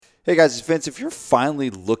Hey guys, it's Vince. If you're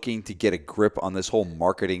finally looking to get a grip on this whole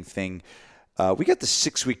marketing thing, we got the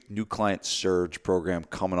 6-week new client surge program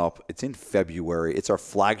coming up. It's in February. It's our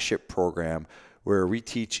flagship program where we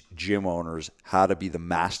teach gym owners how to be the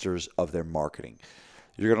masters of their marketing.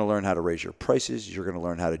 You're going to learn how to raise your prices. You're going to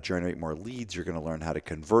learn how to generate more leads. You're going to learn how to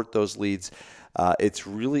convert those leads. It's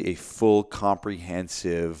really a full,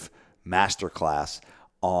 comprehensive masterclass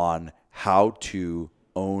on how to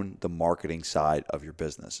own the marketing side of your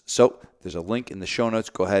business. So there's a link in the show notes.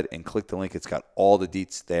 Go ahead and click the link. It's got all the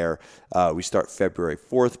deets there. We start February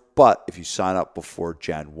 4th, but if you sign up before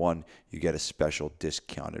Jan 1, you get a special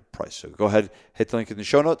discounted price. So go ahead, hit the link in the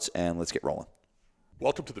show notes, and let's get rolling.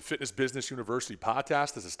 Welcome to the Fitness Business University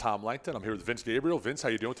podcast. This is Tom Langton. I'm here with Vince Gabriel. Vince, how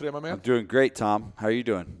you doing today, my man? I'm doing great, Tom. How are you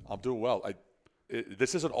doing? I'm doing well.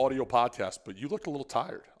 This is an audio podcast, but you look a little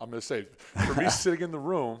tired. I'm going to say, for me sitting in the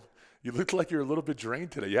room, you look like you're a little bit drained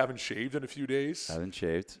today. You haven't shaved in a few days. I haven't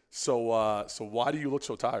shaved. So why do you look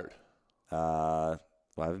so tired? Well,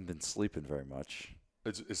 I haven't been sleeping very much.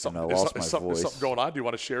 Is something going on? Do you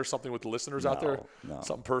want to share something with the listeners out there? No.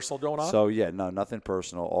 Something personal going on? So, nothing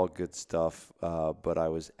personal. All good stuff. But I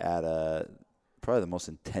was at probably the most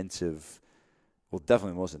intensive,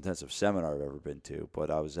 definitely the most intensive seminar I've ever been to. But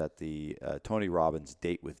I was at the Tony Robbins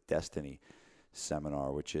Date with Destiny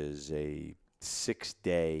seminar, which is a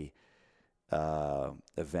 6-day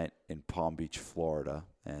event in Palm Beach, Florida.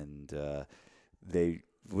 And they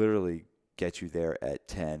literally get you there at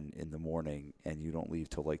 10 in the morning and you don't leave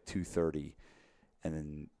till like 2:30. And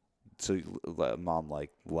then, so I'm on like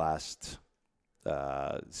last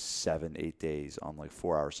 7-8 days on like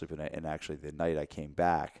 4 hours sleep a night. And actually the night I came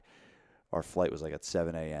back, our flight was like at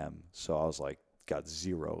 7 a.m. So I was like, got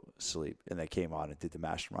zero sleep. And they came on and did the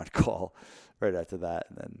mastermind call right after that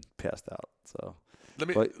and then passed out. So,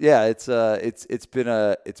 it's been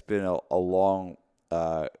a long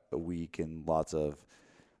week and lots of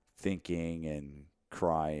thinking and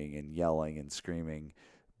crying and yelling and screaming,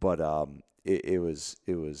 but it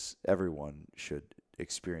was everyone should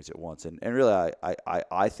experience it once. And really,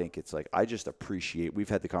 I think it's like, I just appreciate, we've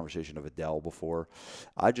had the conversation of Adele before.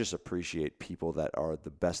 I just appreciate people that are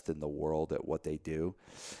the best in the world at what they do,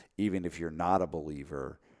 even if you're not a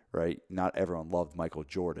believer, right? Not everyone loved Michael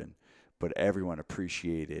Jordan, but everyone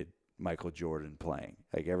appreciated Michael Jordan playing.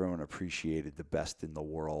 Like, everyone appreciated the best in the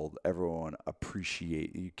world. Everyone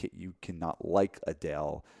you cannot like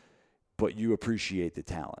Adele, but you appreciate the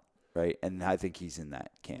talent, right? And I think he's in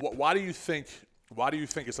that camp. Why do you think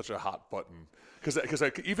it's such a hot button? Because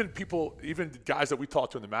like, even guys that we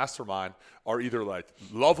talk to in the mastermind are either like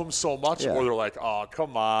love him so much, or they're like, oh,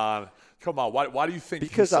 come on. Why do you think?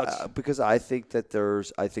 Because I think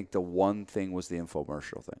that I think the one thing was the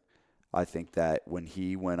infomercial thing. I think that when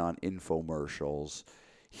he went on infomercials,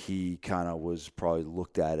 he kind of was probably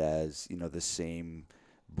looked at as, the same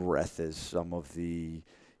breath as some of the,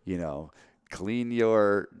 clean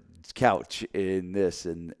your couch in this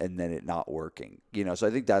and then it not working. So I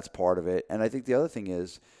think that's part of it. And I think the other thing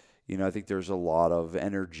is, I think there's a lot of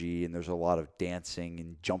energy and there's a lot of dancing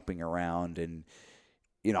and jumping around, and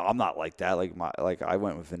I'm not like that. Like I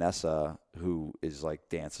went with Vanessa, who is like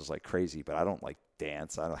dances like crazy, but I don't like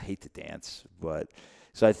dance. I don't hate to dance, but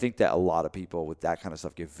so I think that a lot of people with that kind of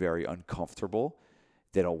stuff get very uncomfortable.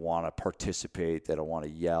 They don't want to participate. They don't want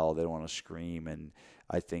to yell. They don't want to scream. And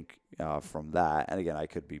I think from that, and again, I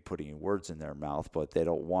could be putting words in their mouth, but they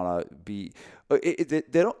don't want to be. They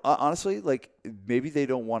don't honestly, like, maybe they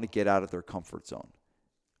don't want to get out of their comfort zone,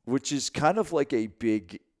 which is kind of like a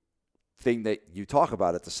big thing that you talk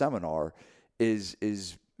about at the seminar. Is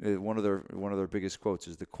one of their biggest quotes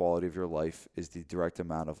is, the quality of your life is the direct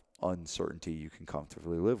amount of uncertainty you can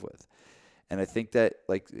comfortably live with. And I think that,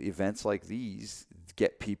 like, events like these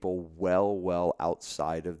get people well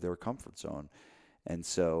outside of their comfort zone. And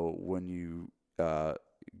so when you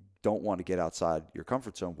don't want to get outside your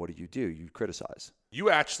comfort zone, what do? You criticize. You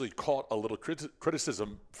actually caught a little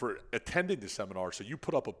criticism for attending the seminar. So you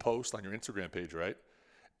put up a post on your Instagram page, right?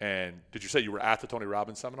 And did you say you were at the Tony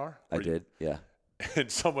Robbins seminar? I did, yeah.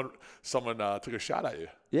 And someone took a shot at you.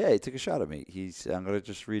 Yeah, he took a shot at me. I'm going to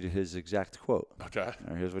just read his exact quote. Okay.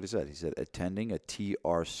 Here's what he said. He said, attending a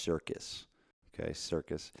TR circus,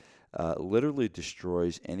 circus, literally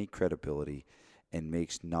destroys any credibility and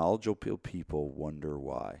makes knowledgeable people wonder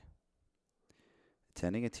why.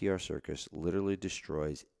 Attending a TR circus literally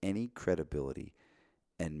destroys any credibility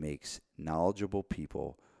and makes knowledgeable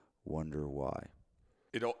people wonder why.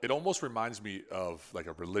 It almost reminds me of like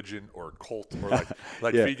a religion or a cult or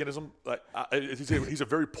like yeah. Veganism. Like he's a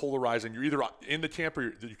very polarizing. You're either in the camp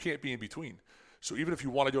or you can't be in between. So even if you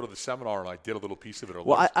want to go to the seminar and like get a little piece of it, or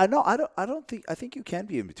well, I know I don't think I think you can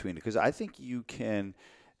be in between because I think you can.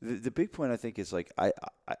 The big point I think is like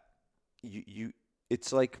you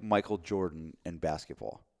it's like Michael Jordan and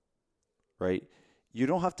basketball, right? You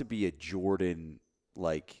don't have to be a Jordan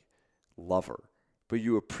like lover, but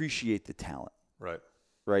you appreciate the talent, right?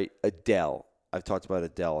 right? Adele, I've talked about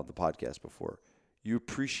Adele on the podcast before. You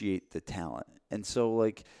appreciate the talent, and so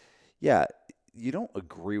like, yeah, you don't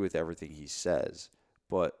agree with everything he says,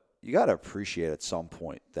 but you got to appreciate at some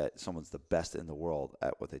point that someone's the best in the world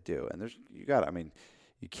at what they do. And I mean,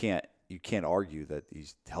 you can't argue that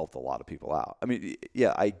he's helped a lot of people out. I mean,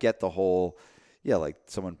 yeah, I get the whole, yeah, like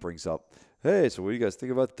someone brings up, hey, so what do you guys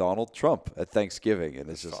think about Donald Trump at Thanksgiving? And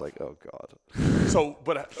it's just tough. like, oh God. So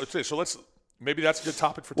let's maybe that's a good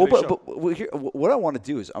topic for today's show. But here, what I want to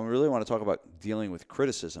do is I really want to talk about dealing with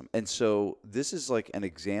criticism. And so this is like an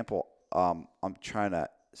example I'm trying to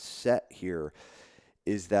set here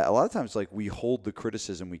is that a lot of times like we hold the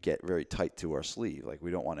criticism we get very tight to our sleeve. Like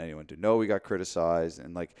we don't want anyone to know we got criticized.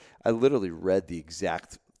 And like I literally read the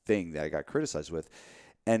exact thing that I got criticized with.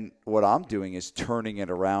 And what I'm doing is turning it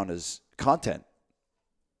around as content,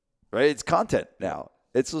 right? It's content now.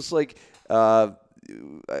 It's just like, I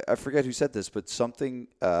forget who said this, but something,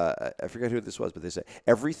 I forget who this was, but they said,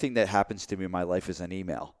 everything that happens to me in my life is an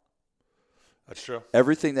email. That's true.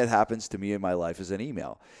 Everything that happens to me in my life is an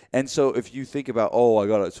email. And so if you think about, oh, I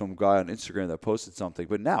got some guy on Instagram that posted something,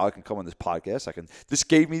 but now I can come on this podcast. This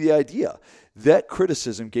gave me the idea. That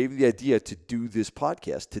criticism gave me the idea to do this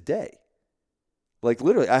podcast today. Like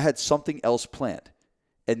literally, I had something else planned.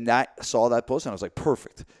 And saw that post and I was like,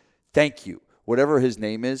 perfect. Thank you. Whatever his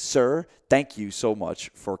name is, sir, thank you so much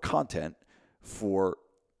for content for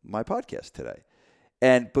my podcast today.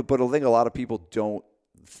 But I think a lot of people don't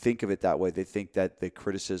think of it that way. They think that the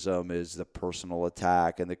criticism is the personal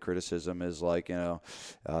attack and the criticism is like, they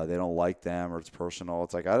don't like them or it's personal.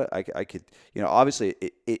 It's like, I could, obviously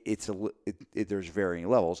there's varying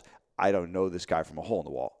levels. I don't know this guy from a hole in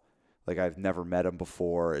the wall. Like I've never met him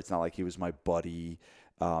before. It's not like he was my buddy.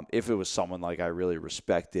 If it was someone like I really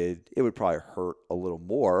respected, it would probably hurt a little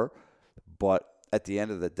more. But at the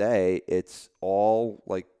end of the day, it's all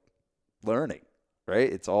like learning,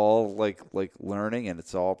 right? It's all like learning and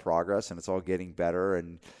it's all progress and it's all getting better.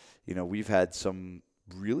 And, we've had some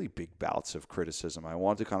really big bouts of criticism. I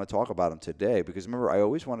wanted to kind of talk about them today because remember, I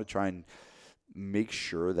always want to try and make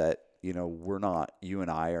sure that, you and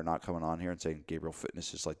I are not coming on here and saying Gabriel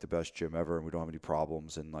Fitness is like the best gym ever and we don't have any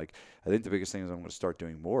problems. And like, I think the biggest thing is I'm going to start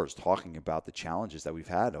doing more is talking about the challenges that we've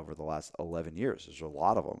had over the last 11 years. There's a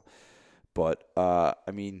lot of them. But,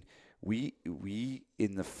 I mean, we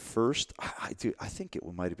in the first, I think it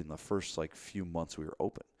might have been the first like few months we were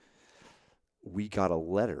open. We got a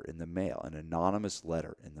letter in the mail, an anonymous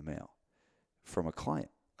letter in the mail from a client.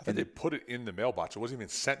 I think they put it in the mailbox. It wasn't even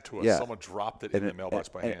sent to us. Yeah. Someone dropped it in the mailbox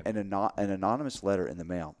by hand. An anonymous letter in the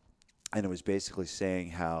mail. And it was basically saying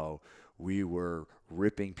how we were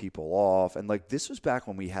ripping people off. And like this was back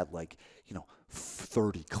when we had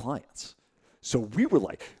 30 clients. So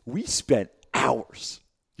we spent hours,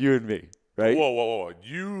 you and me, right? Whoa.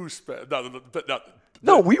 You spent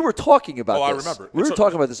No, we were talking about this. I remember. We were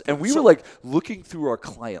talking about this, and we were like looking through our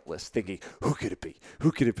client list thinking, who could it be?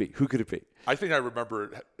 Who could it be? Who could it be? I think I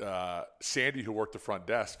remember Sandy, who worked the front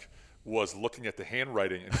desk, was looking at the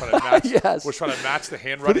handwriting and trying to match, was trying to match the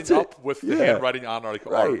handwriting up with the handwriting on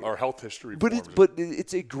our health history forms. But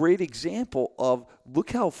it's a great example of look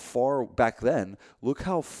how far back then, look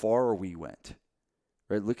how far we went.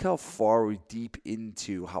 Right? Look how far we deep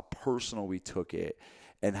into how personal we took it.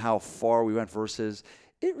 And how far we went versus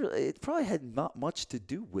it probably had not much to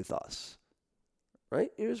do with us,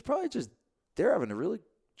 right? It was probably just they're having a really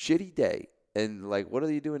shitty day. And like, what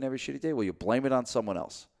are you doing every shitty day? Well, you blame it on someone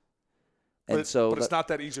else. And but it's not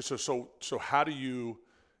that easy. So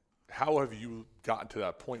how have you gotten to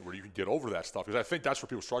that point where you can get over that stuff? Because I think that's where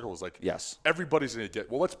people struggle is like, yes, everybody's going to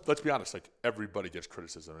get, well, let's be honest. Like everybody gets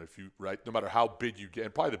criticism. No matter how big you get,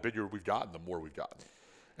 and probably the bigger we've gotten, the more we've gotten.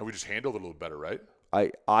 And we just handle it a little better, right?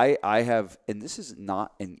 I have, and this is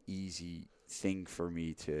not an easy thing for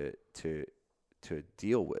me to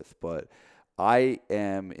deal with, but I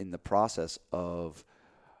am in the process of,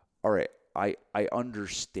 all right, I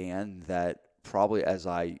understand that probably as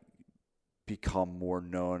I become more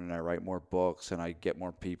known and I write more books and I get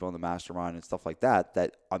more people in the mastermind and stuff like that,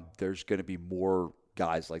 there's going to be more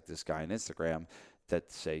guys like this guy on Instagram that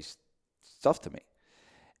say stuff to me.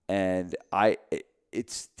 And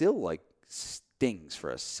it's still like stings for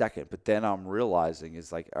a second, but then I'm realizing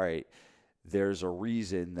is like, all right, there's a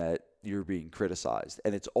reason that you're being criticized.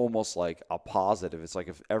 And it's almost like a positive. It's like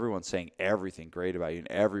if everyone's saying everything great about you and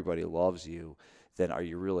everybody loves you, then are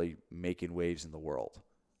you really making waves in the world,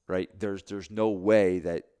 right? There's no way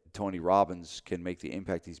that Tony Robbins can make the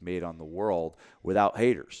impact he's made on the world without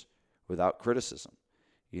haters, without criticism.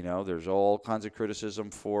 There's all kinds of criticism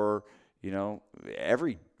for,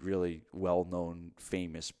 every really well-known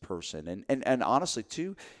famous person. And honestly,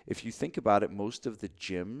 too, if you think about it, most of the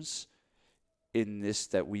gyms in this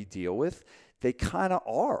that we deal with, they kind of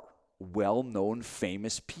are well-known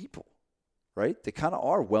famous people, right? They kind of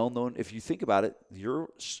are well-known. If you think about it,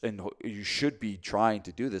 and you should be trying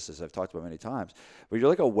to do this, as I've talked about many times, but you're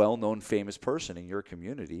like a well-known famous person in your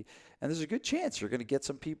community, and there's a good chance you're going to get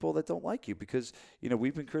some people that don't like you because,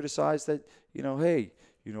 we've been criticized that, hey,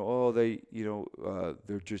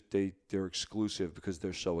 they're exclusive because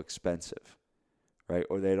they're so expensive. Right?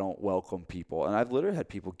 Or they don't welcome people. And I've literally had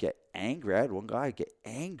people get angry. I had one guy get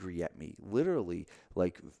angry at me, literally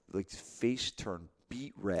like face turned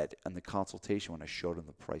beet red on the consultation when I showed him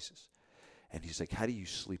the prices. And he's like, how do you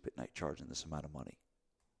sleep at night charging this amount of money?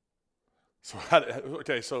 So how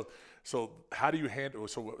do you handle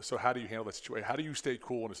that situation? How do you stay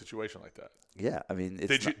cool in a situation like that? Yeah, I mean,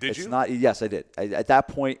 did you? Yes, I did. At that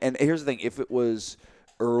point, and here's the thing: if it was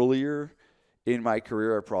earlier in my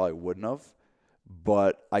career, I probably wouldn't have.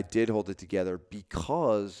 But I did hold it together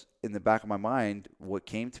because in the back of my mind, what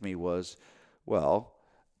came to me was,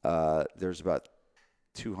 there's about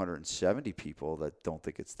 270 people that don't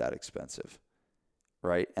think it's that expensive,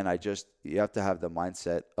 right? And you have to have the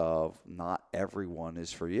mindset of not everyone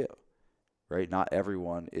is for you, right? Not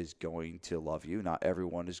everyone is going to love you. Not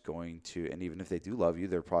everyone is going to, and even if they do love you,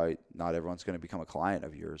 not everyone's going to become a client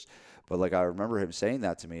of yours. But like I remember him saying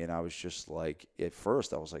that to me, and I was just like, at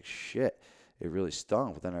first I was like, shit. It really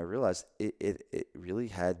stung, but then I realized it really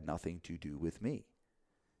had nothing to do with me.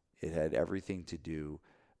 It had everything to do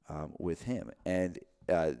with him. And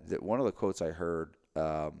one of the quotes I heard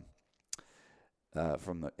at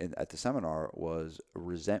the seminar was,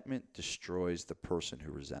 "Resentment destroys the person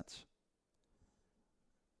who resents."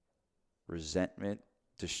 Resentment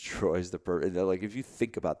destroys the person. Like if you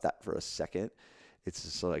think about that for a second, it's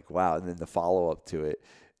just like wow. And then the follow up to it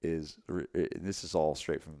is, and this is all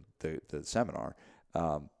straight from the seminar,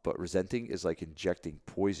 but resenting is like injecting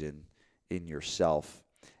poison in yourself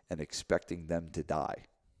and expecting them to die.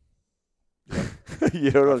 You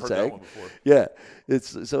know what I'm saying? Yeah.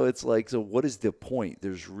 So what is the point?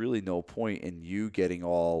 There's really no point in you getting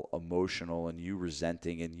all emotional and you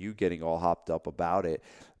resenting and you getting all hopped up about it,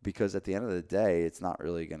 because at the end of the day, it's not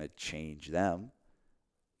really going to change them,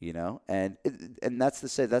 and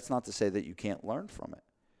that's not to say that you can't learn from it.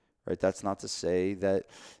 Right, that's not to say that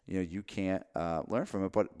you can't learn from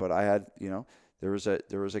it, but I had there was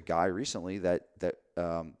a guy recently that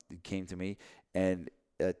came to me, and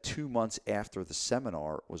 2 months after the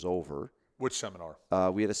seminar was over. Which seminar?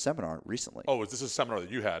 We had a seminar recently. Oh, is this a seminar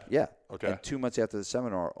that you had? Yeah. Okay. And 2 months after the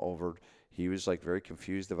seminar over, he was like very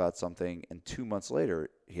confused about something, and 2 months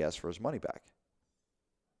later he asked for his money back,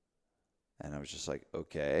 and I was just like,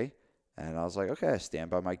 okay. And I was like, okay, I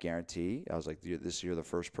stand by my guarantee. I was like, you're the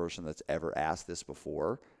first person that's ever asked this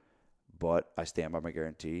before, but I stand by my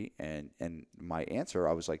guarantee. And my answer,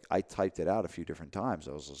 I was like, I typed it out a few different times.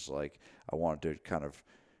 I was just like, I wanted to kind of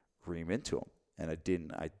ream into him, and I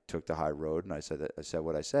didn't. I took the high road, and I said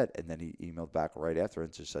what I said, and then he emailed back right after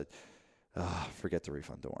and just said, forget the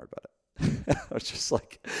refund, don't worry about it. I was just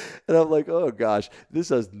like, and I'm like, oh gosh, this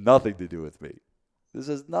has nothing to do with me. This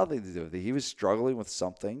has nothing to do with it. He was struggling with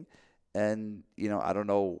something. And, I don't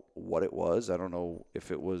know what it was. I don't know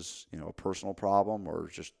if it was, a personal problem or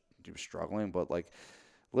just he was struggling. But like,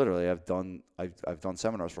 literally, I've done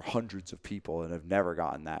seminars for hundreds of people, and I've never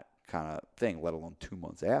gotten that kind of thing, let alone 2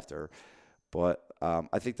 months after. But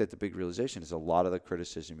I think that the big realization is a lot of the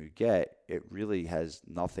criticism you get, it really has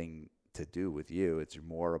nothing to do with you. It's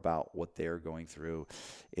more about what they're going through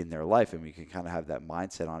in their life, and we can kind of have that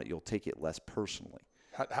mindset on it. You'll take it less personally.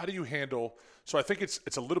 How do you handle? So I think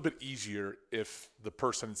it's a little bit easier if the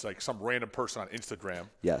person's like some random person on Instagram.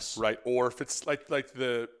 Yes. Right. Or if it's like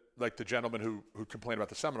the gentleman who complained about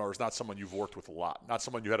the seminar is not someone you've worked with a lot, not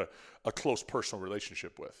someone you had a close personal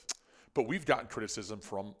relationship with. But we've gotten criticism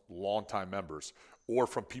from longtime members or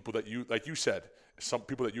from people that you, like you said, some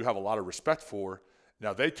people that you have a lot of respect for.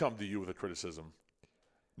 Now they come to you with a criticism.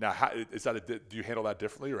 Now, do you handle that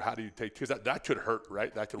differently, or how do you take? Because that could hurt,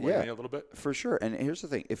 right? That could weigh on you a little bit. For sure. And here's the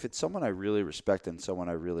thing: if it's someone I really respect and someone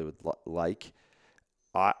I really would like,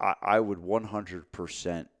 I would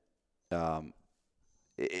 100%.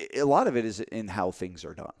 A lot of it is in how things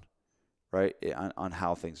are done, right? On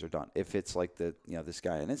how things are done. If it's like this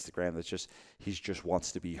guy on Instagram he just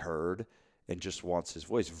wants to be heard and just wants his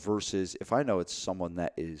voice, versus if I know it's someone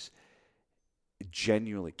that is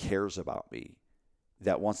genuinely cares about me,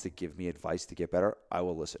 that wants to give me advice to get better, I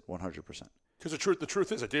will listen 100%. Because the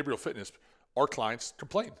truth is at Gabriel Fitness, our clients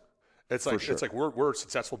complain. It's like we're a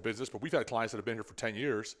successful business, but we've had clients that have been here for 10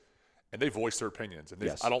 years. And they voice their opinions, and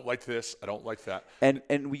I don't like this, I don't like that. And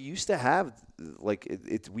we used to have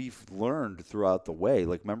we've learned throughout the way.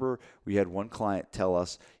 Like, remember, we had one client tell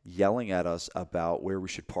us, yelling at us about where we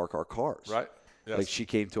should park our cars. Right. Yes. Like, she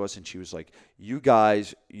came to us and she was like, "You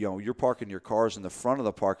guys, you're parking your cars in the front of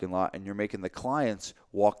the parking lot, and you're making the clients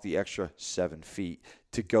walk the extra 7 feet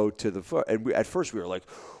to go to the front." And at first we were like,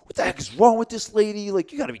 "What the heck is wrong with this lady?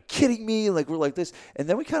 Like, you got to be kidding me!" Like, we're like this, and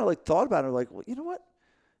then we kind of like thought about it. We're like, well, you know what?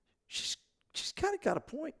 She's kind of got a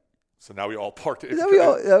point. So now we all parked it. We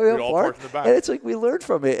all parked in the back. And it's like we learned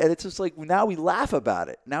from it. And it's just like now we laugh about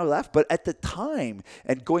it. But at the time,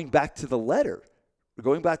 and going back to the letter,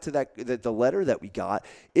 the letter that we got,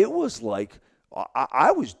 it was like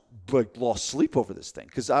I was like lost sleep over this thing,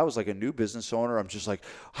 because I was like a new business owner. I'm just like,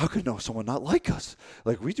 how could someone not like us?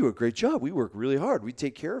 Like, we do a great job. We work really hard. We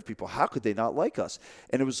take care of people. How could they not like us?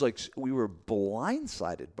 And it was like we were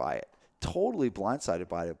blindsided by it. Totally blindsided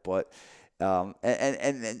by it, but and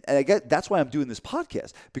I get that's why I'm doing this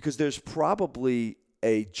podcast, because there's probably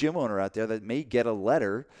a gym owner out there that may get a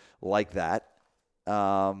letter like that,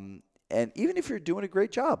 and even if you're doing a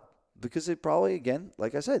great job, because it probably, again,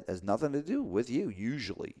 like I said, has nothing to do with you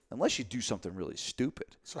usually, unless you do something really stupid.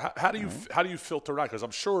 So how do you filter it out? Because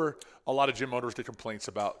I'm sure a lot of gym owners get complaints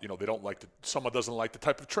about they don't like someone doesn't like the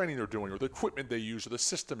type of training they're doing, or the equipment they use, or the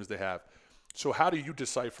systems they have. So how do you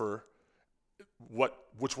decipher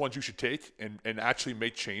which ones you should take and actually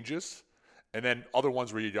make changes, and then other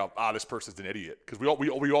ones where you go, this person's an idiot? Because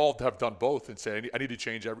we all have done both and say, I need to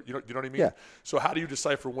change you know what I mean? Yeah. So how do you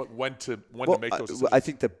decipher when to make those decisions? I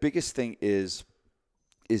think the biggest thing is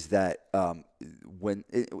that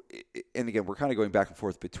and again, we're kind of going back and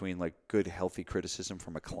forth between like good, healthy criticism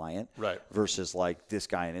from a client, right, versus like this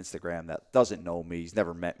guy on Instagram that doesn't know me, he's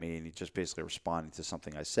never met me, and he's just basically responding to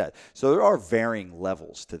something I said. So there are varying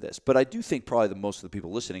levels to this, but I do think probably the most of the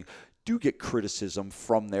people listening do get criticism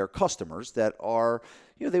from their customers that are,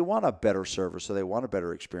 they want a better service, so they want a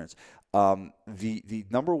better experience. The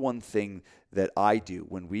number one thing that I do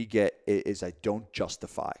when we get is I don't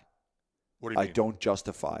justify. What do you mean? I don't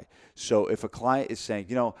justify. So if a client is saying,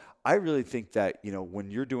 I really think that, when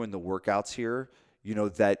you're doing the workouts here,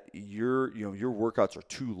 that your workouts are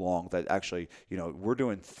too long, that actually, we're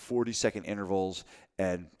doing 40-second intervals,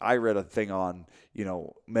 and I read a thing on,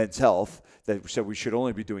 Men's Health that said we should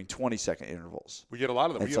only be doing 20-second intervals. We get a lot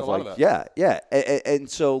of them. We get a lot of that. Yeah. And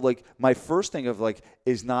so like my first thing of like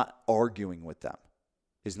is not arguing with them.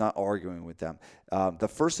 The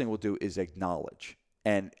first thing we'll do is acknowledge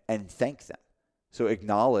and thank them. So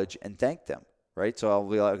acknowledge and thank them, right? So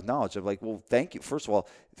I'll acknowledge. I'm like, well, thank you. First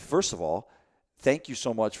of all, thank you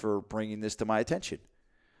so much for bringing this to my attention.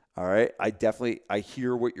 All right. I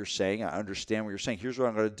hear what you're saying. I understand what you're saying. Here's what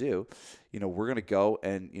I'm going to do. We're going to go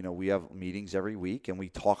and, we have meetings every week, and we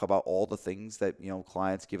talk about all the things that,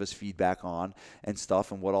 clients give us feedback on and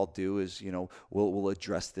stuff. And what I'll do is, we'll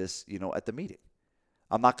address this, at the meeting.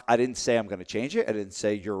 I didn't say I'm going to change it. I didn't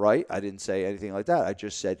say you're right. I didn't say anything like that. I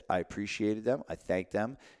just said I appreciated them. I thanked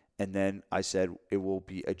them. And then I said it will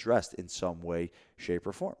be addressed in some way, shape,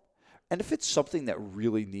 or form. And if it's something that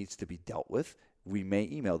really needs to be dealt with, we may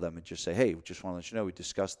email them and just say, hey, we just want to let you know we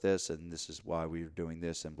discussed this, and this is why we're doing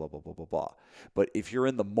this, and blah, blah, blah, blah, blah. But if you're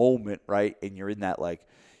in the moment, right, and you're in that like,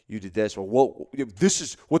 you did this, well, this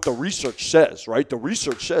is what the research says, right? The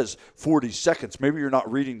research says 40 seconds. Maybe you're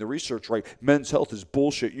not reading the research right. Men's Health is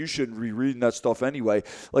bullshit. You shouldn't be reading that stuff anyway.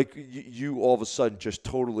 Like you all of a sudden just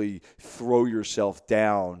totally throw yourself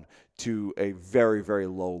down to a very, very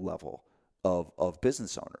low level of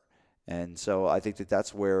business owner. And so I think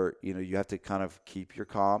that's where, you have to kind of keep your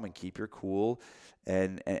calm and keep your cool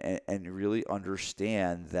and really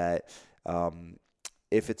understand that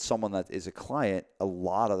if it's someone that is a client, a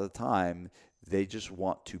lot of the time they just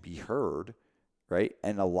want to be heard, right?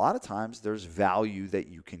 And a lot of times there's value that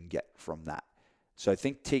you can get from that. So I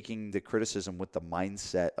think taking the criticism with the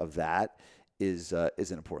mindset of that is an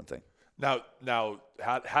important thing. Now,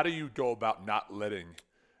 how do you go about not letting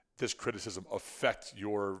this criticism affect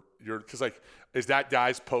your because like is that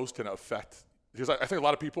guy's post going to affect? Because I think a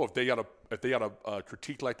lot of people, if they got a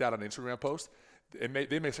critique like that on an Instagram post, they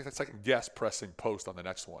may second guess pressing post on the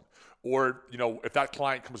next one. Or, if that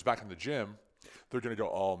client comes back in the gym, they're going to go,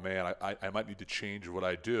 oh man, I might need to change what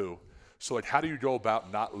I do. So like, how do you go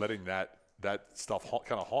about not letting that that stuff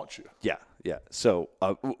kind of haunts you. Yeah, yeah. So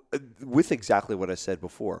with exactly what I said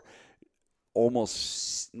before,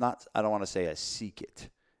 almost not, I don't want to say I seek it,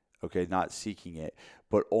 okay, not seeking it,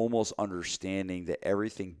 but almost understanding that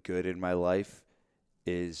everything good in my life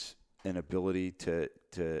is an ability to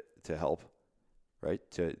help, right?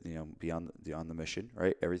 To, be on the mission,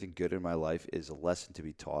 right? Everything good in my life is a lesson to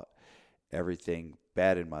be taught. Everything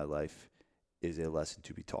bad in my life is a lesson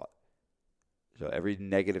to be taught. So every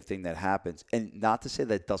negative thing that happens, and not to say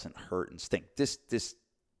that doesn't hurt and stink. This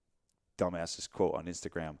dumbass's quote on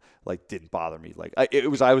Instagram didn't bother me.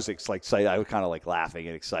 I was excited. I was kind of laughing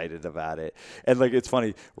and excited about it. And it's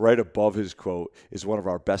funny. Right above his quote is one of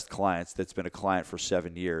our best clients that's been a client for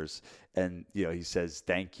 7 years, and he says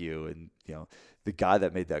thank you. And the guy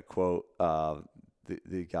that made that quote,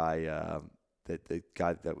 the guy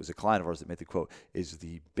that was a client of ours that made the quote is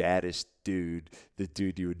the baddest dude, the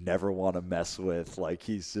dude you would never want to mess with.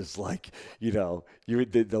 He's just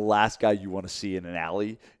the last guy you want to see in an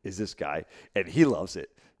alley is this guy, and he loves it.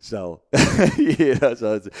 So,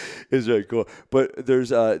 so it's very cool. But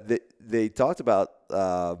there's they talked about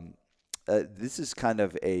this is kind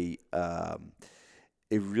of a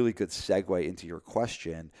really good segue into your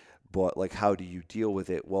question. But how do you deal with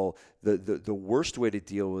it? Well, the worst way to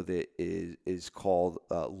deal with it is called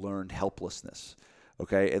learned helplessness.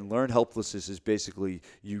 Okay, and learned helplessness is basically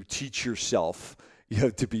you teach yourself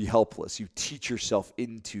to be helpless. You teach yourself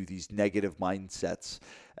into these negative mindsets,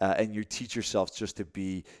 and you teach yourself just to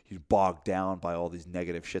be bogged down by all these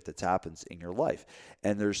negative shit that happens in your life.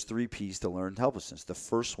 And there's 3 P's to learned helplessness. The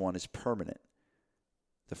first one is permanent.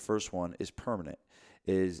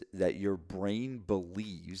 Is that your brain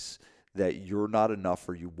believes that you're not enough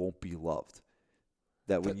or you won't be loved.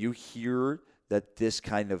 That when you hear that this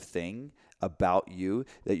kind of thing about you,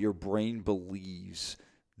 that your brain believes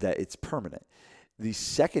that it's permanent. The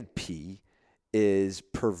second P is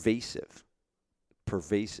pervasive.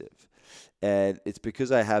 And it's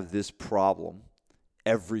because I have this problem,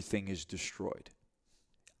 everything is destroyed.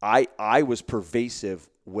 I was pervasive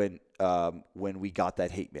when we got that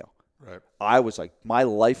hate mail. Right. I was my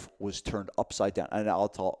life was turned upside down. And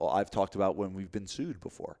I've talked about when we've been sued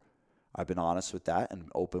before. I've been honest with that and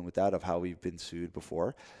open with that of how we've been sued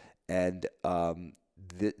before. And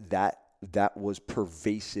that was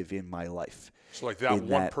pervasive in my life. So that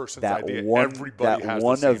one person's idea, everybody has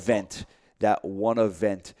the same thought. That one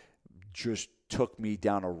event just took me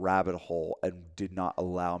down a rabbit hole and did not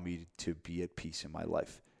allow me to be at peace in my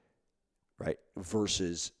life. Right?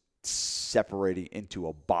 Versus separating into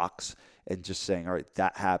a box and just saying, all right,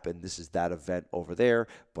 that happened. This is that event over there,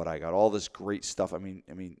 but I got all this great stuff. I mean,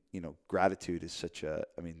 gratitude is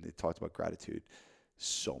they talked about gratitude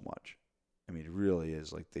so much. It really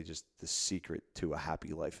is the secret to a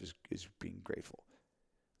happy life is being grateful.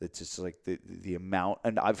 It's just the amount,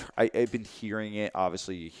 and I've been hearing it.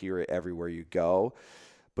 Obviously, you hear it everywhere you go,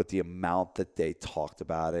 but the amount that they talked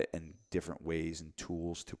about it and different ways and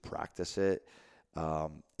tools to practice it.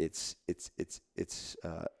 It's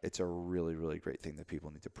a really, really great thing that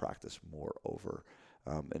people need to practice more over.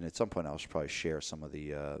 And at some point, I'll probably share some of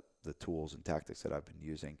the tools and tactics that I've been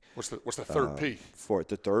using. What's the third P? For it,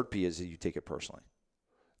 the third P is that you take it personally.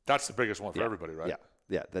 That's the biggest one for everybody, right?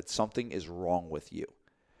 Yeah. That something is wrong with you,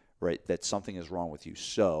 right? That something is wrong with you.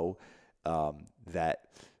 So that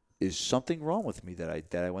is something wrong with me that I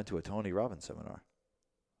went to a Tony Robbins seminar.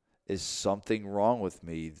 Is something wrong with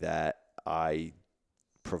me that I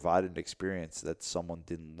provided an experience that someone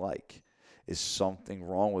didn't like? Is something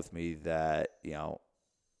wrong with me that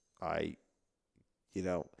I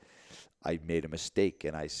made a mistake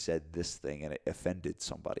and I said this thing and it offended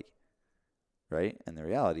somebody, right? And the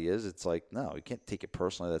reality is, it's no, you can't take it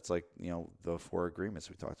personally. That's the 4 agreements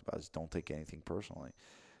we talked about is don't take anything personally.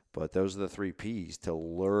 But those are the 3 P's to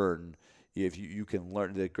learn. If you can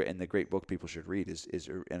learn, and the great book people should read is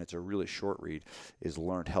and it's a really short read, is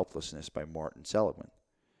Learned Helplessness by Martin Seligman.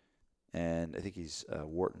 And I think he's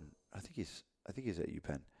Wharton. I think he's at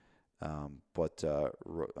UPenn. But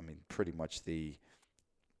pretty much the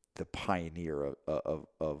pioneer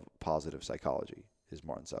of positive psychology is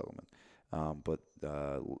Martin Seligman. But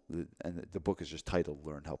the book is just titled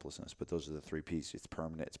Learned Helplessness. But those are the 3 P's. It's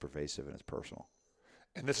permanent, it's pervasive, and it's personal.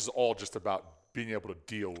 And this is all just about being able to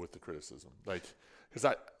deal with the criticism.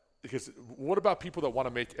 Because what about people that want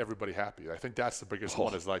to make everybody happy? I think that's the biggest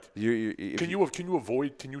one. Is can you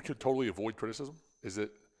totally avoid criticism? Is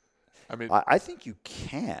it? I think you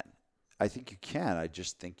can. I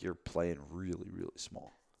just think you're playing really, really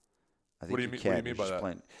small. What do you mean by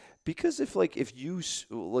that? Because if you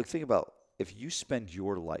think about if you spend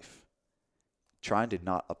your life trying to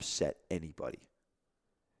not upset anybody,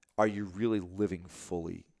 are you really living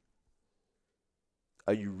fully?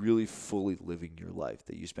 Are you really fully living your life,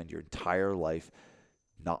 that you spend your entire life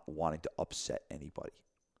not wanting to upset anybody?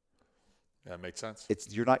 Yeah, it makes sense.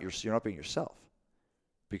 You're not being yourself,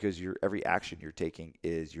 because every action you're taking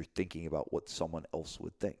is you're thinking about what someone else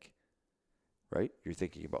would think. Right? You're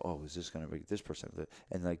thinking about, oh, is this going to make this person,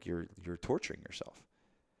 and like you're torturing yourself,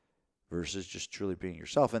 versus just truly being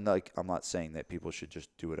yourself. And like, I'm not saying that people should just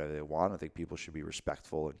do whatever they want. I think people should be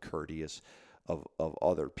respectful and courteous of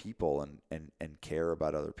other people and care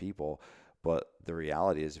about other people. But the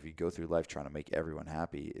reality is, if you go through life trying to make everyone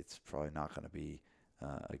happy, it's probably not going to be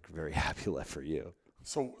a very happy life for you.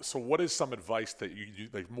 So what is some advice that you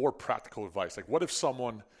like, more practical advice? Like, what if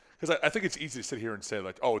someone, because I think it's easy to sit here and say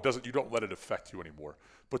like, oh, you don't let it affect you anymore.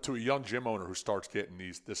 But to a young gym owner who starts getting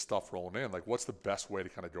this stuff rolling in, like, what's the best way to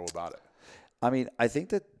kind of go about it? I mean, I think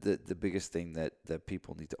that the biggest thing that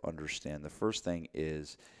people need to understand, the first thing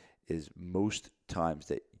is most times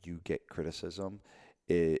that you get criticism,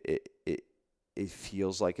 it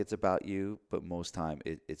feels like it's about you, but most time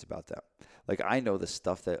it's about them. Like, I know the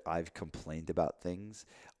stuff that I've complained about things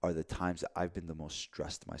are the times that I've been the most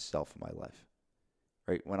stressed myself in my life.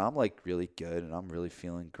 Right? When I'm like really good and I'm really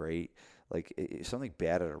feeling great, like if something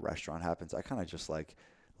bad at a restaurant happens, I kind of just like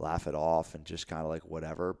laugh it off and just kind of like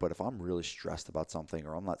whatever. But if I'm really stressed about something,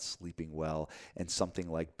 or I'm not sleeping well and something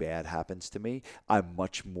like bad happens to me, I'm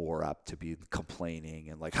much more apt to be complaining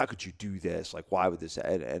and like, how could you do this? Like, why would this?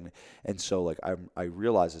 And so like I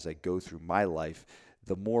realize as I go through my life,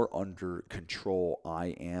 the more under control I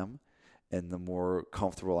am and the more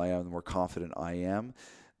comfortable I am, the more confident I am,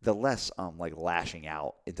 the less I'm like lashing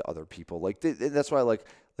out into other people. Like that's why like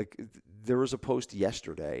there was a post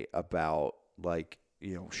yesterday about like,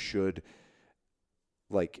 you know, should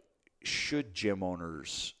gym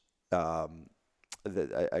owners, I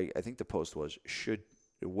think the post was,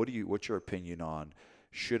 what's your opinion on,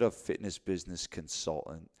 should a fitness business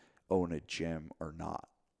consultant own a gym or not?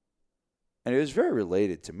 And it was very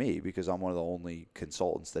related to me, because I'm one of the only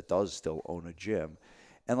consultants that does still own a gym.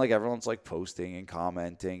 And like everyone's like posting and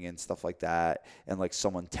commenting and stuff like that, and like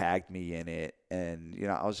someone tagged me in it, and you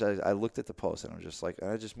know, I looked at the post and I was just like,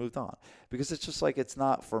 I just moved on, because it's just like, it's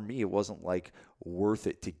not for me. It wasn't like worth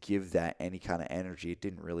it to give that any kind of energy. It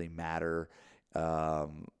didn't really matter.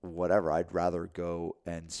 Whatever. I'd rather go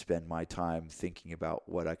and spend my time thinking about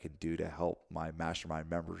what I can do to help my mastermind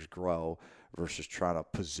members grow, versus trying to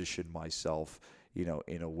position myself, you know,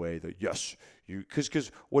 in a way that, yes,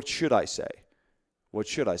 because what should I say? What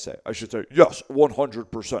should I say? I should say, yes,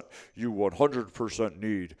 100%. You 100%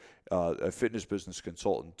 need a fitness business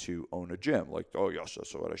consultant to own a gym. Like, oh, yes,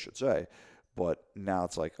 that's what I should say. But now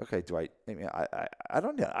it's like, okay, I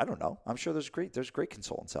don't know. I'm sure there's great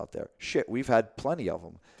consultants out there. Shit, we've had plenty of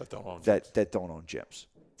them that don't own gyms,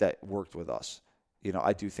 that worked with us. You know,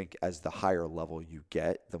 I do think as the higher level you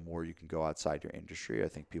get, the more you can go outside your industry. I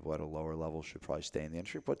think people at a lower level should probably stay in the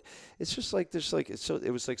industry. But it's just like,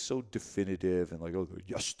 it was like so definitive and like, oh,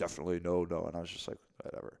 yes, definitely, no. And I was just like,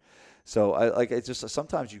 whatever. So it's just,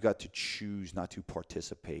 sometimes you got to choose not to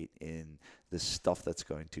participate in the stuff that's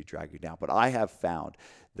going to drag you down. But I have found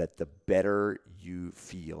that the better you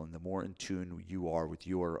feel and the more in tune you are with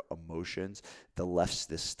your emotions, the less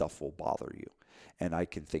this stuff will bother you. And I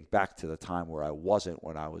can think back to the time where I wasn't,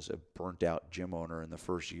 when I was a burnt out gym owner in the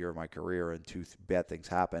first year of my career, and two bad things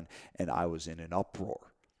happened, and I was in an uproar.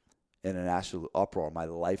 In an absolute uproar. My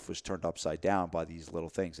life was turned upside down by these little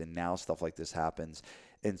things. And now stuff like this happens.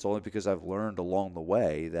 And it's only because I've learned along the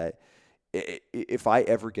way that if I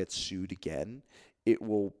ever get sued again, it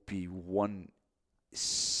will be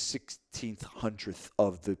 1/1600th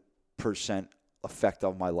of the percent effect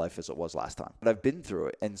of my life as it was last time. But I've been through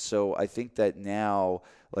it. And so I think that now,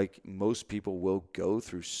 like, most people will go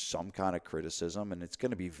through some kind of criticism, and it's going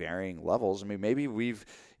to be varying levels. I mean, maybe we've,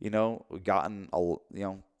 gotten,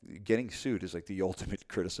 getting sued is like the ultimate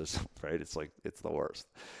criticism, right? It's like, it's the worst.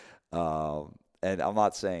 And I'm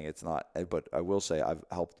not saying it's not, but I will say I've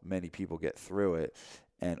helped many people get through it.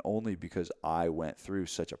 And only because I went through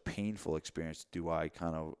such a painful experience do I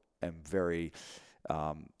kind of am very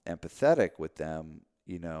empathetic with them,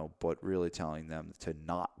 but really telling them to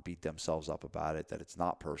not beat themselves up about it, that it's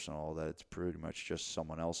not personal, that it's pretty much just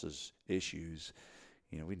someone else's issues.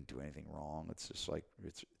 We didn't do anything wrong. It's just like,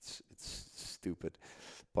 it's stupid.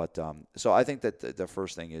 But so I think that the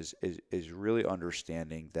first thing is really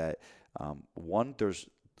understanding that, one, there's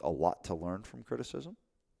a lot to learn from criticism,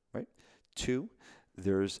 right? Two,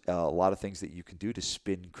 there's a lot of things that you can do to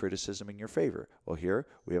spin criticism in your favor. Well, here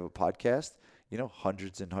we have a podcast.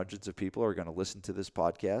 hundreds and hundreds of people are going to listen to this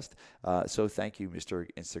podcast. So thank you, Mr.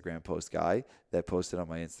 Instagram post guy that posted on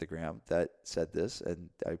my Instagram that said this. And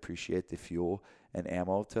I appreciate the fuel and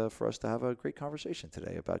ammo for us to have a great conversation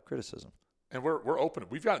today about criticism. And we're open.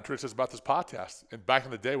 We've gotten criticism about this podcast. And back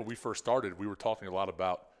in the day when we first started, we were talking a lot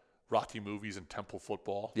about Rocky movies and Temple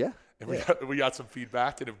football. Yeah. And we got some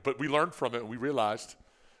feedback, but we learned from it, and we realized,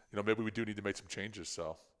 maybe we do need to make some changes.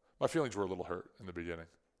 So my feelings were a little hurt in the beginning.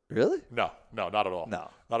 Really? No, not at all. No,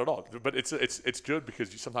 not at all. But it's good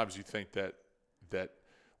because sometimes you think that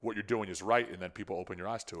what you're doing is right, and then people open your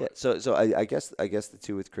eyes to it. So I guess the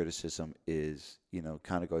two with criticism is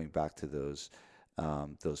kind of going back to those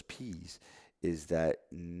P's, is that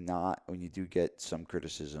not when you do get some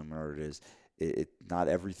criticism, or it not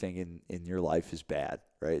everything in your life is bad,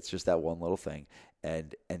 right? It's just that one little thing,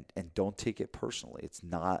 and don't take it personally. It's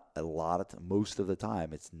not most of the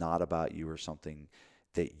time. It's not about you or something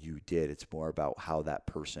that you did. It's more about how that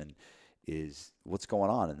person is, what's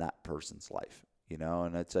going on in that person's life,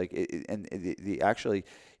 and it's like, the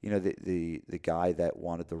guy that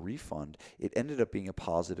wanted the refund, it ended up being a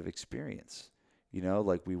positive experience.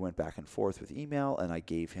 Like we went back and forth with email, and I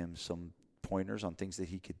gave him some pointers on things that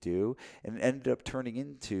he could do, and it ended up turning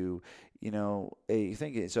into, a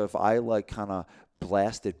thing. So if I kind of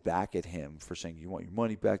blasted back at him for saying, you want your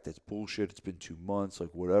money back, that's bullshit, it's been 2 months,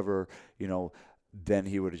 like whatever, then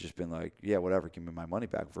he would have just been like, yeah, whatever, give me my money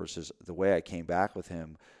back. Versus the way I came back with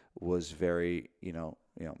him was very,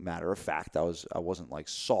 matter of fact. I wasn't like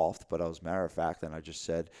soft, but I was matter of fact, and I just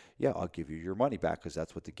said, yeah, I'll give you your money back because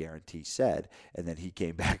that's what the guarantee said. And then he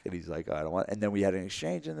came back and he's like, I don't want. And then we had an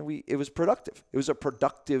exchange, and then it was productive. It was a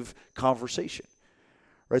productive conversation,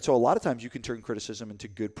 right? So a lot of times you can turn criticism into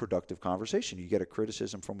good, productive conversation. You get a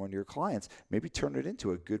criticism from one of your clients, maybe turn it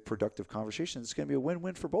into a good, productive conversation. It's going to be a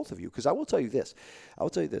win-win for both of you. Because I will tell you this.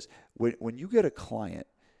 When you get a client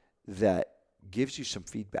that gives you some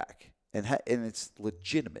feedback, and it's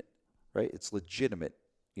legitimate, right? It's legitimate,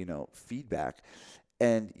 feedback,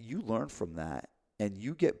 and you learn from that, and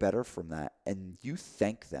you get better from that, and you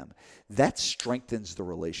thank them. That strengthens the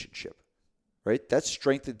relationship, right? That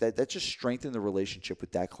just strengthened the relationship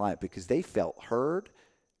with that client because they felt heard,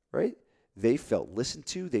 right? They felt listened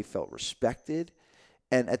to, they felt respected.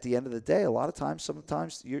 And at the end of the day,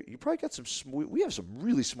 sometimes you probably got we have some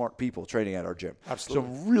really smart people training at our gym.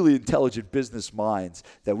 Absolutely. Some really intelligent business minds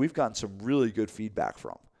that we've gotten some really good feedback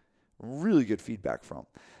from.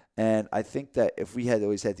 And I think that if we had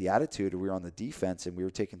always had the attitude, or we were on the defense and we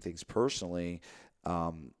were taking things personally,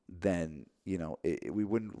 then, we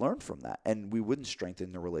wouldn't learn from that, and we wouldn't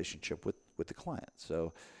strengthen the relationship with the client.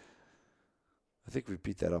 So I think we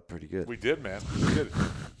beat that up pretty good. We did, man. We did.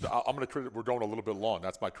 We're going a little bit long.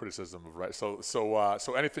 That's my criticism of right. So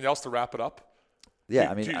anything else to wrap it up?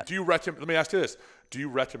 Yeah, do you recommend? Let me ask you this: do you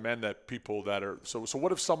recommend that people that are so?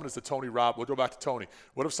 What if someone is the Tony Robb? We'll go back to Tony.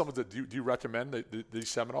 What if someone's do you recommend these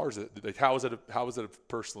seminars? How has it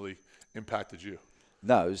personally impacted you?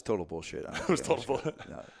 No, it was total bullshit. It was total bullshit.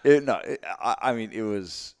 This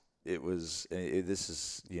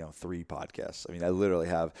is 3 podcasts. I literally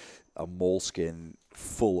have a moleskin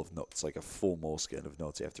full of notes, like a full moleskin of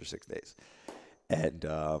notes after 6 days, and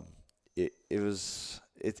it's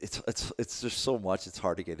just so much. It's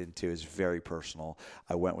hard to get into. It's very personal.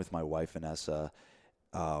 I went with my wife Vanessa.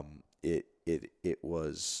 It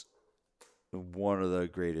was one of the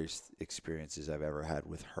greatest experiences I've ever had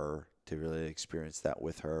with her, to really experience that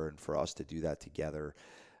with her, and for us to do that together.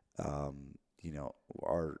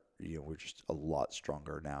 We're just a lot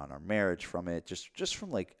stronger now in our marriage from it, just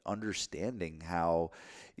from like understanding how,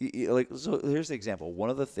 so here's the example. One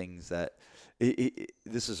of the things that,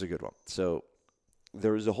 this is a good one. So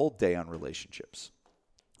there was a whole day on relationships,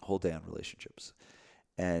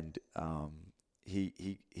 and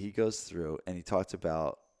he goes through and he talks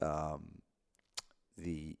about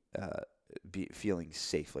feeling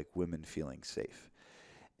safe, like women feeling safe,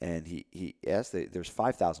 and he asked there's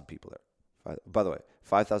 5,000 people there. By the way,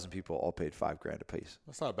 5,000 people all paid $5,000 apiece.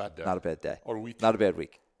 That's not a bad day. Not a bad day. Or week. Not a bad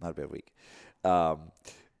week.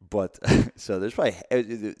 But so there's probably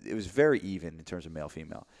it was very even in terms of male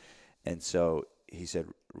female, and so he said,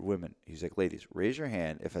 women. He's like, ladies, raise your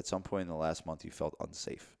hand if at some point in the last month you felt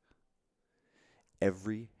unsafe.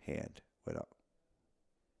 Every hand went up.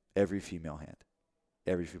 Every female hand.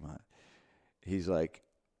 He's like,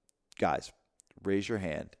 guys, raise your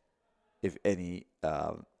hand if anyone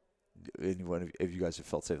of you guys have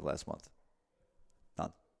felt safe last month.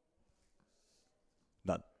 None.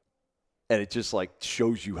 And it just like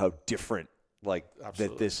shows you how different, like,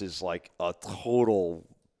 absolutely, that this is like a total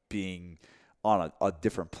being on a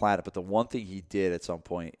different planet. But the one thing he did at some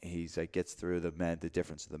point, he's like gets through the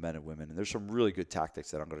difference of the men and women. And there's some really good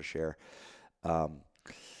tactics that I'm going to share.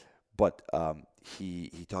 But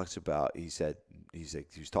he talks about, he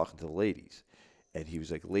was talking to the ladies, and he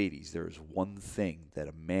was like, ladies, there is one thing that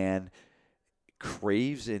a man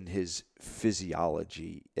craves in his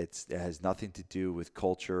physiology. It has nothing to do with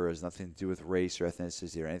culture, has nothing to do with race or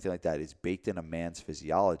ethnicity or anything like that. It's baked in a man's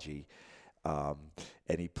physiology.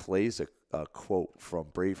 And he plays a quote from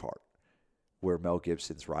Braveheart where Mel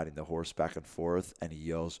Gibson's riding the horse back and forth, and he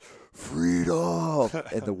yells, "Freedom!"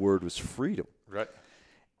 and the word was freedom. Right.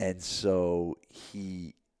 And so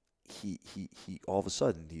he all of a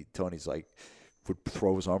sudden, Tony's like, would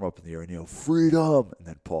throw his arm up in the air and yell, "Freedom!" and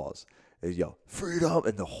then pause. And yell, "Freedom!"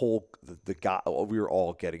 And the guy, we were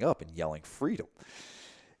all getting up and yelling, "Freedom!"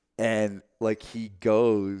 And like he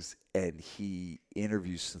goes and he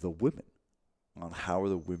interviews the women on how are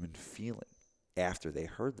the women feeling after they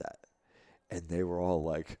heard that. And they were all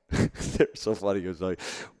like, they're so funny. It was like,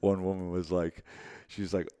 one woman was like,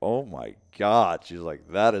 she's like, "Oh my God." She's like,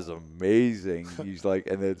 "That is amazing." He's like,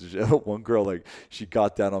 and then one girl, like, she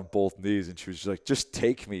got down on both knees and she was just like, "Just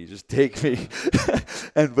take me, just take me."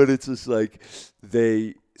 But it's just like,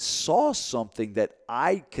 they saw something that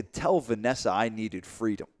I could tell Vanessa I needed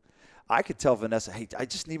freedom. I could tell Vanessa, "Hey, I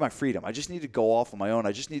just need my freedom. I just need to go off on my own.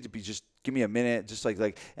 I just need to just give me a minute." Just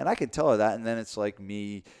like, and I can tell her that. And then it's like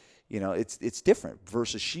me, it's different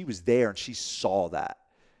versus she was there and she saw that.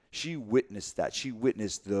 She witnessed that. She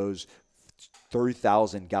witnessed those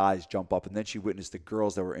 30,000 guys jump up, and then she witnessed the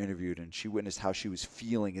girls that were interviewed, and she witnessed how she was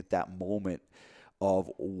feeling at that moment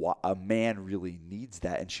of what a man really needs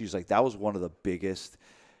that. And she's like, that was one of the biggest.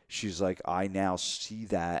 She's like, I now see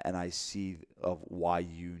that, and I see of why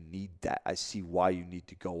you need that. I see why you need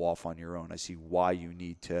to go off on your own. I see why you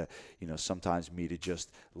need to, sometimes me to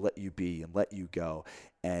just let you be and let you go.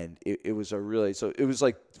 And it was it was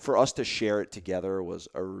like for us to share it together was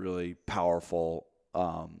a really powerful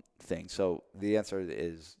thing. So the answer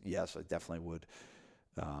is yes, I definitely would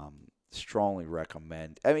strongly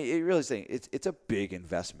recommend. I mean, it really is it's a big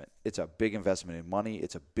investment. It's a big investment in money.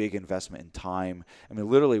 It's a big investment in time. I mean,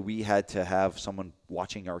 literally, we had to have someone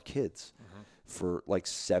watching our kids for like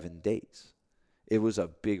 7 days. It was a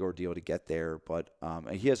big ordeal to get there, but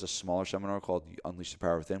and he has a smaller seminar called Unleash the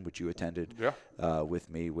Power Within, which you attended with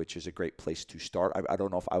me, which is a great place to start. I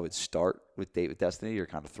don't know if I would start with Date with Destiny. You're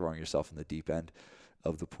kind of throwing yourself in the deep end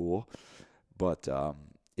of the pool, but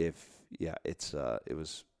it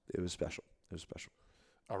was special. It was special.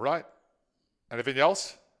 All right. Anything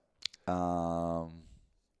else? There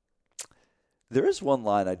is one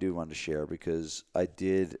line I do want to share because I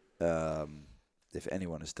did. If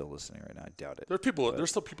anyone is still listening right now, I doubt it. There's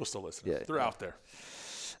still people still listening. Yeah, they're out there.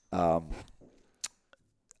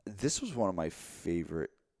 This was one of my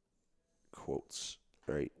favorite quotes,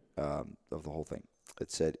 right, of the whole thing.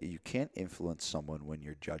 It said, "You can't influence someone when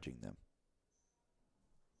you're judging them."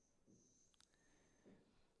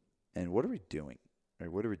 And what are we doing?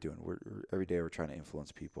 Right? What are we doing? Every day we're trying to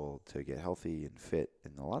influence people to get healthy and fit,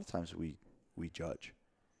 and a lot of times we judge.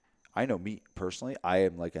 I know me personally, I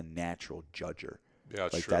am like a natural judger. Yeah,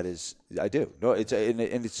 like true. That is, I do. No,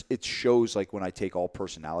 it shows like when I take all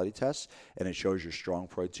personality tests, and it shows your strong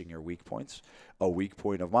points and your weak points. A weak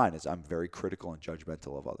point of mine is I'm very critical and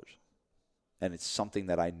judgmental of others, and it's something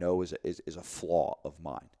that I know is a flaw of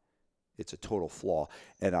mine. It's a total flaw,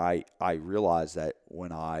 and I realize that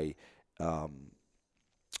when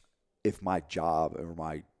if my job or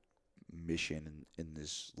my mission in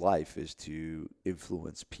this life is to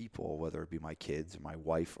influence people, whether it be my kids, or my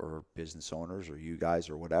wife, or business owners, or you guys,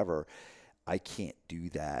 or whatever, I can't do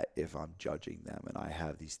that if I'm judging them. And I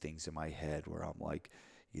have these things in my head where I'm like,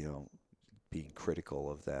 being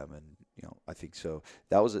critical of them. And, I think so.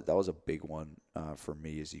 That was a big one for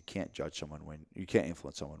me, is you can't influence someone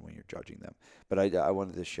when you're judging them. But I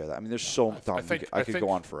wanted to share that. I mean, there's I could go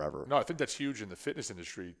on forever. No, I think that's huge in the fitness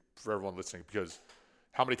industry for everyone listening, because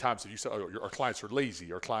how many times have you said, our clients are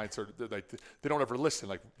lazy, our clients are like, they don't ever listen.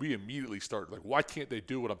 Like, we immediately start like, why can't they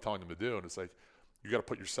do what I'm telling them to do? And it's like, you got to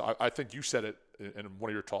put yourself. I think you said it in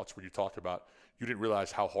one of your talks where you talked about you didn't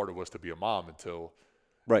realize how hard it was to be a mom until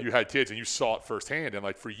you had kids and you saw it firsthand. And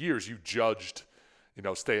like for years you judged,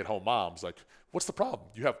 stay-at-home moms. Like, what's the problem?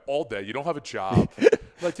 You have all day. You don't have a job.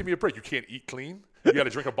 Like, give me a break. You can't eat clean. You got to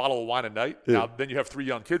drink a bottle of wine a night. Now, then you have 3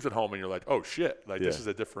 young kids at home and you're like, oh shit. Like this is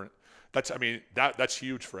a different. That's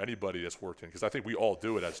huge for anybody that's working, because I think we all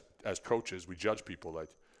do it as coaches. We judge people like.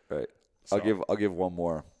 Right. So. I'll give one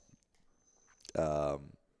more.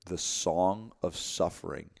 The song of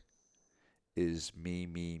suffering is me,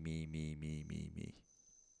 me, me, me, me, me, me.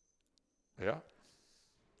 Yeah.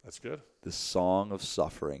 That's good. The song of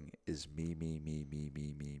suffering is me, me, me, me,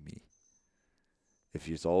 me, me, me. If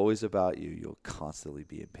it's always about you, you'll constantly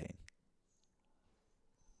be in pain.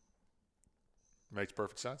 Makes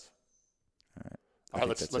perfect sense. All right. All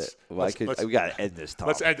right, let's we got to end this, Tom.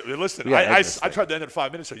 Let's end. Listen, I tried to end it in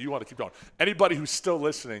 5 minutes, so you want to keep going. Anybody who's still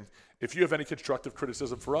listening, if you have any constructive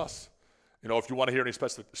criticism for us, if you want to hear any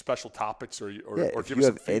special topics or give us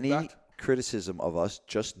some feedback. If you have any criticism of us,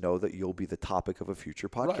 just know that you'll be the topic of a future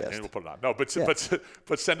podcast. Right, and we'll put it on. No, but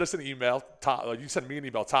send us an email. Tom, you send me an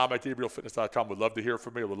email, tom@GabrielFitness.com. We'd love to hear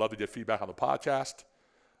from you. We'd love to get feedback on the podcast.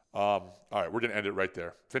 All right, we're going to end it right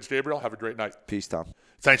there. Vince Gabriel, have a great night. Peace, Tom.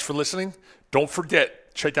 Thanks for listening. Don't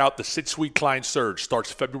forget, check out the Sit Sweet Client Surge.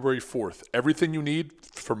 Starts February 4th. Everything you need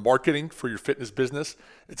for marketing for your fitness business.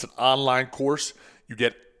 It's an online course. You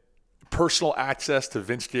get personal access to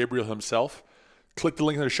Vince Gabriel himself. Click the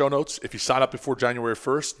link in the show notes. If you sign up before January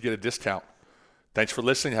 1st, you get a discount. Thanks for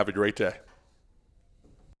listening. Have a great day.